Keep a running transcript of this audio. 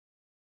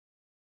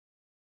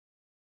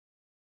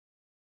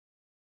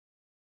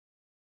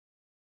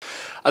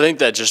I think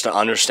that just an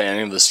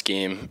understanding of the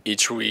scheme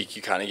each week,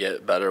 you kind of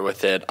get better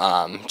with it.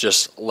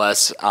 Just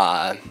less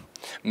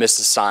missed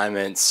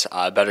assignments,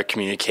 better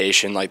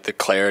communication, like the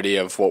clarity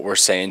of what we're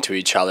saying to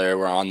each other.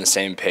 We're on the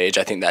same page.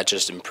 I think that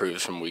just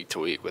improves from week to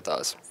week with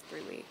us.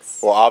 3 weeks.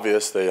 Well,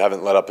 obvious they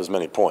haven't let up as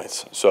many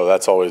points, so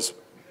that's always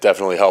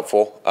definitely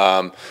helpful.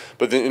 But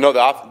the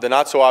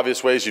not so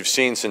obvious ways you've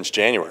seen since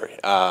January.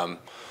 I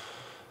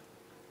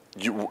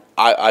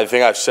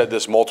think I've said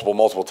this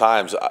multiple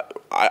times.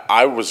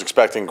 I was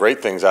expecting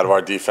great things out of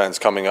our defense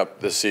coming up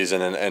this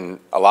season, and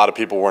a lot of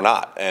people were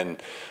not.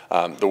 And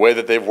the way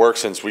that they've worked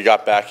since we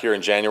got back here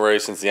in January,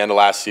 since the end of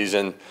last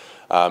season,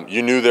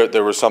 you knew that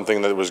there was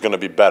something that was going to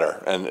be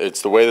better. And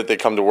it's the way that they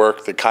come to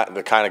work, the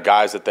kind of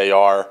guys that they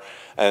are,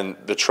 and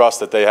the trust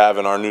that they have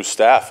in our new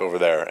staff over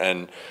there.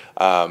 And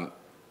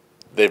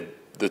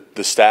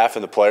the staff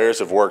and the players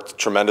have worked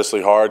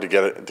tremendously hard to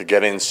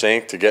get in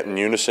sync, to get in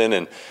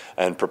unison,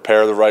 and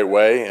prepare the right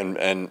way,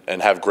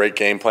 and have great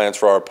game plans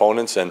for our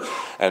opponents. And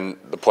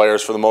the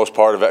players, for the most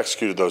part, have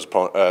executed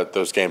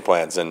those game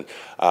plans. And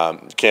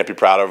can't be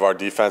proud of our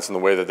defense and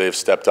the way that they've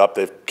stepped up.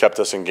 They've kept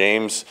us in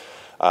games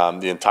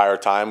the entire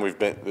time we've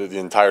been, the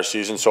entire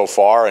season so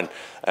far.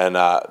 And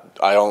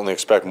I only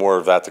expect more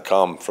of that to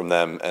come from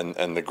them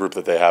and the group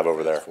that they have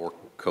over there. For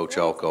Coach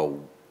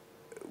Elko,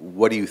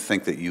 what do you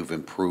think that you've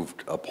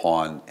improved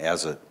upon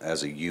as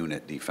a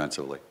unit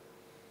defensively?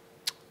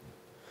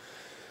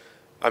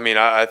 I mean,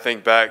 I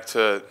think back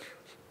to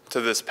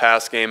this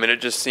past game, and it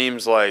just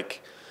seems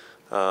like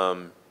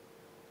I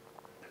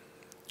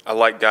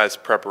like guys'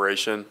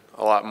 preparation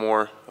a lot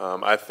more.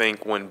 I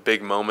think when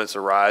big moments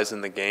arise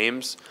in the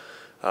games,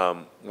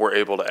 we're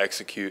able to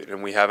execute,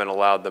 and we haven't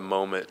allowed the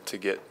moment to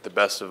get the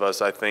best of us.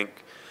 I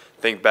think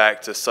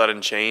back to sudden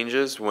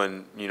changes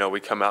when we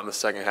come out in the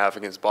second half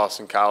against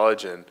Boston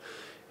College and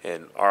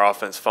our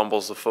offense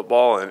fumbles the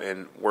football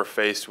and we're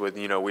faced with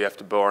we have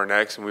to bow our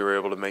necks, and we were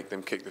able to make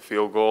them kick the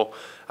field goal.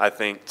 I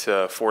think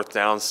to fourth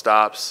down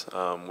stops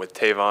with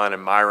Tavon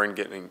and Myron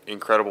getting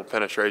incredible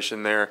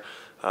penetration there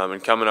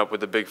and coming up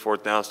with a big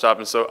fourth down stop.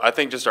 And so I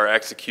think just our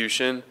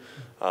execution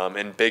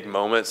in big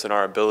moments and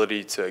our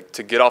ability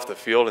to get off the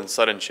field in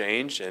sudden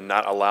change and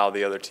not allow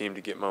the other team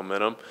to get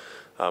momentum,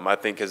 I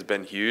think has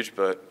been huge.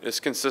 But it's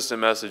a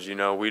consistent message.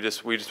 We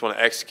just want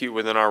to execute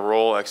within our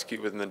role,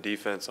 execute within the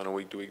defense on a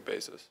week-to-week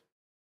basis.